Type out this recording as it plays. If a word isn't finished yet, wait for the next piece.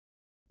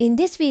In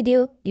this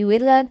video, you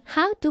will learn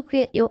how to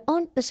create your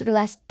own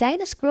personalized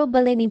Dynace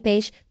Global landing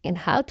page and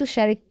how to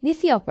share it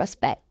with your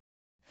prospect.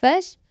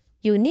 First,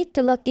 you need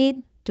to log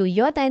in to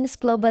your Dynace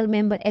Global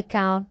member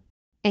account,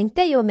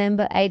 enter your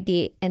member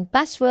ID and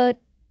password,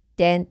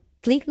 then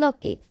click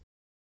Login.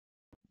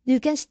 You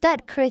can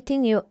start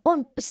creating your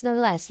own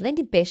personalized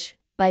landing page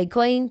by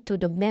going to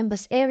the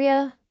members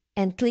area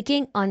and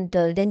clicking on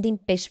the landing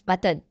page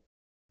button.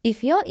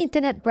 If your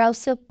internet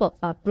browser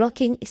pop-up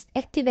blocking is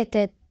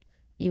activated,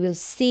 you will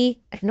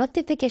see a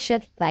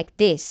notification like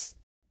this.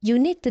 You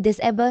need to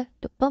disable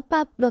the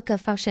pop-up blocker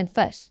function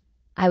first.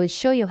 I will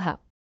show you how.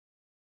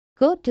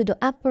 Go to the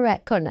upper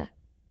right corner.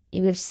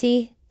 You will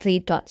see 3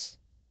 dots.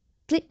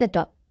 Click the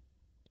dot.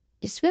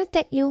 This will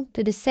take you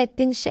to the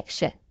settings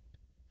section.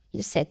 In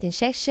the settings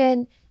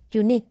section,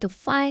 you need to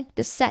find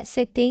the site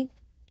setting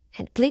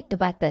and click the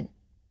button.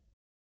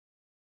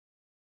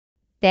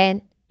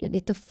 Then, you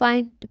need to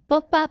find the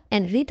pop-up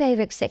and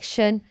redirect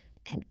section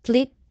and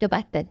click the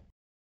button.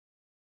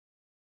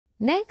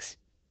 Next,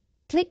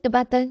 click the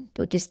button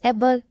to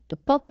disable the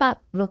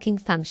pop-up blocking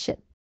function.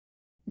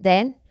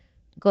 Then,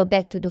 go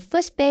back to the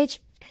first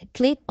page and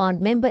click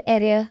on Member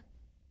Area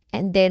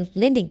and then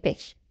Landing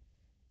Page.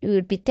 You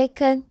will be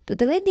taken to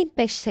the Landing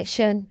Page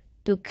section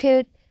to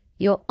create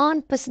your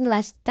own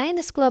personalized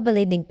Dynace Global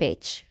landing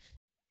page.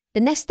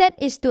 The next step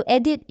is to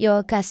edit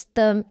your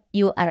custom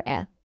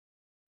URL.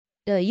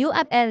 The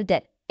URL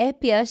that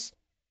appears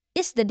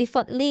is the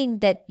default link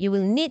that you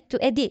will need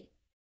to edit.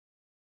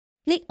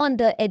 Click on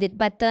the Edit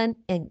button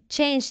and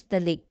change the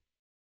link.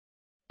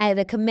 I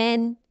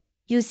recommend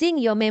using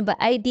your member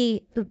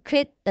ID to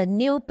create a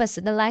new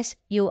personalized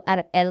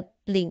URL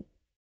link.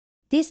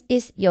 This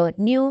is your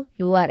new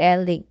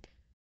URL link.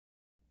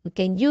 You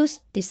can use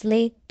this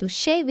link to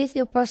share with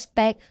your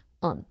prospect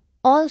on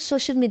all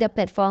social media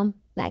platforms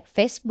like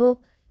Facebook,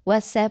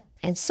 WhatsApp,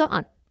 and so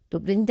on to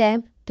bring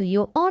them to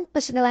your own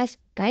personalized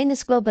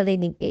Dynace Global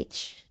landing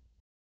page.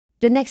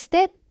 The next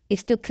step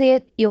is to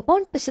create your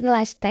own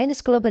personalized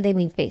Dynace Global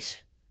landing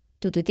page.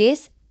 To do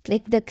this,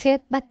 click the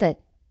Create button.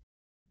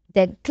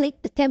 Then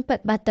click the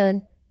Template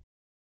button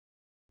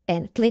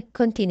and click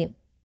Continue.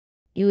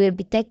 You will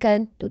be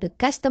taken to the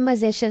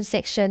Customization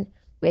section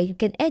where you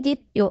can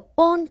edit your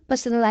own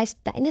personalized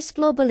Dynace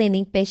Global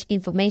landing page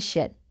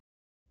information.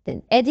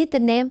 Then edit the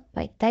name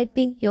by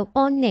typing your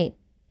own name.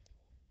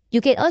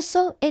 You can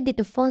also edit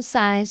the font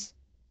size,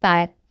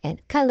 type, and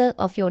color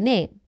of your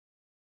name.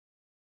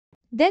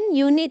 Then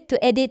you need to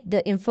edit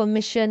the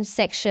information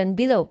section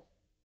below.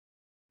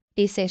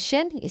 This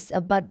section is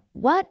about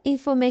what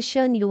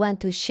information you want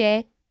to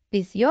share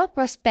with your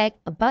prospect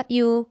about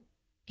you,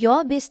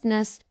 your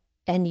business,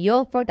 and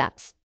your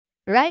products.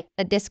 Write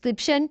a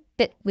description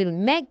that will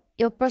make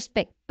your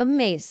prospect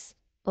amazed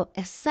or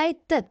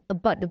excited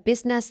about the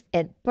business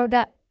and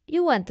product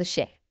you want to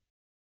share.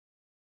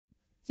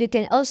 You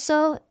can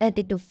also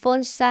edit the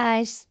font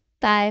size,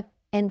 type,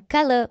 and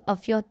color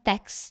of your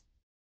text.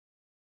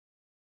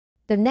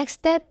 The next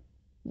step,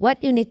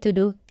 what you need to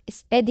do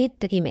is edit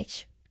the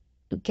image.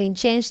 You can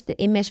change the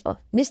image of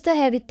Mr.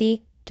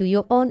 Harity to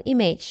your own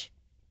image.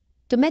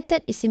 The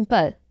method is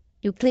simple.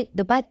 You click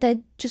the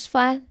button Choose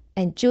File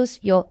and choose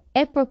your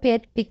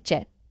appropriate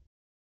picture.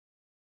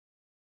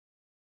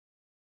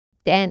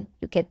 Then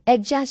you can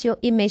adjust your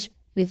image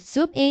with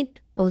zoom in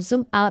or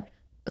zoom out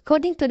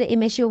according to the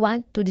image you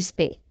want to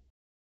display.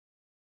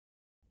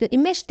 The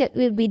image that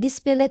will be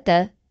displayed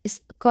later is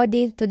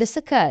according to the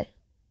circle.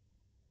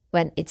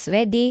 When it's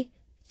ready,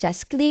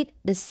 just click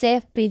the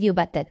Save Preview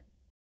button.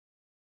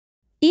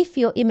 If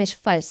your image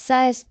file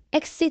size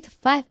exceeds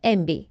 5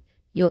 MB,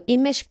 your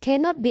image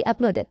cannot be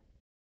uploaded.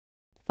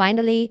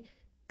 Finally,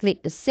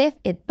 click the Save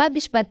and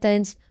Publish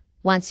buttons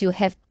once you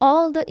have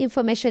all the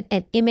information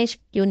and image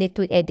you need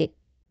to edit.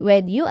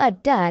 When you are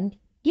done,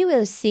 you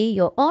will see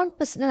your own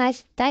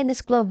personalized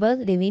Dynace Global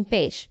landing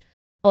page.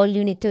 All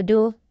you need to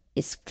do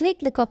is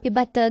click the Copy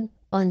button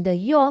on the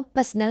Your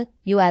Personal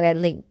URL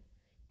link.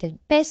 Then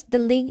paste the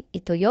link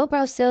into your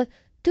browser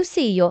to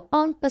see your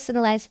own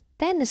personalized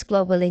Dynace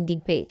Global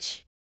landing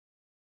page.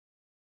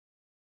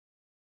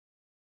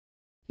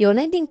 Your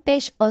landing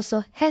page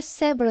also has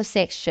several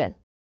sections.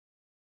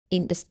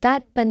 In the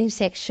Start Planning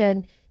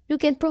section, you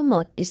can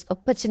promote this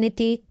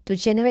opportunity to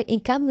generate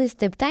income with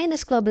the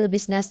Dynace Global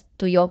business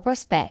to your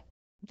prospect.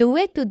 The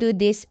way to do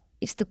this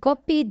is to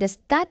copy the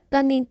Start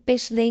Planning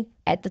page link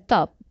at the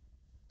top.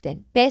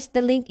 Then paste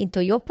the link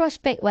into your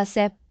prospect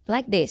WhatsApp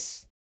like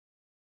this.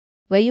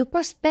 When your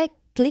prospect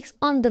clicks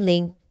on the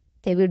link,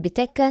 they will be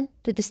taken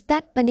to the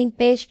Start Planning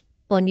page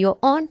on your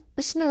own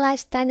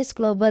personalized Dynace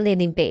Global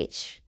landing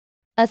page.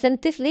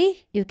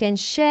 Alternatively, you can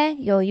share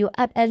your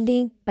URL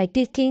link by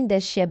clicking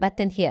the Share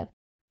button here.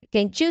 You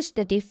can choose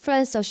the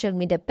different social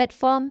media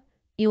platform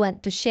you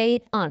want to share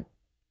it on,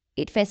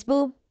 be it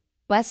Facebook,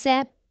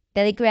 WhatsApp,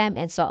 Telegram,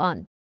 and so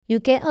on.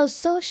 You can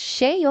also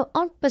share your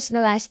own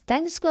personalized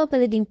Dynace Global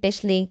landing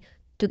page link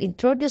to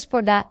introduce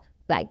products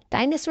like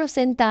Dynace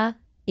Rosenta,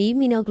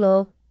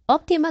 Immunoglow,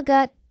 Optima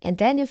Gut, and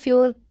Renew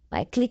Fuel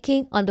by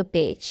clicking on the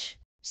page.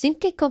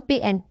 Simply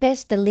copy and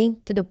paste the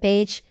link to the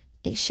page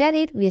and share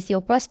it with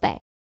your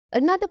prospect.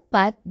 Another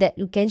part that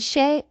you can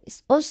share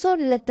is also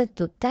related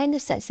to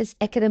Dynace Success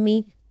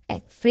Academy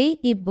and free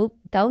ebook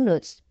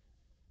downloads.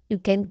 You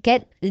can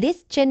get lead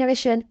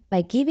generation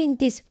by giving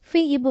this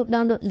free ebook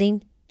download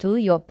link to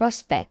your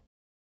prospect.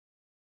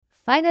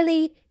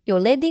 Finally, your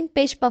landing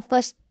page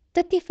offers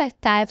 35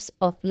 types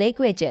of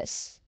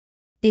languages.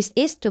 This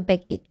is to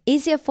make it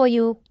easier for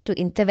you to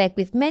interact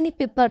with many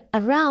people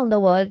around the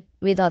world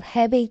without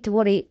having to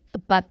worry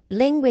about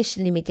language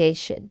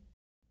limitation.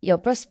 Your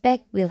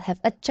prospect will have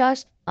a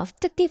choice of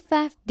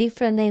 35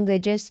 different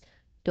languages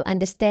to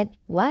understand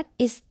what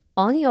is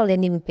on your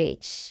landing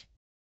page.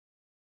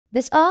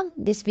 That's all.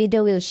 This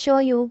video will show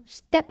you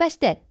step by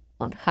step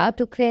on how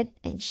to create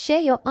and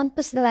share your own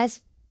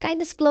personalized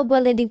Dynace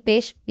Global landing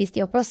page with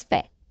your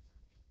prospect.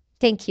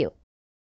 Thank you.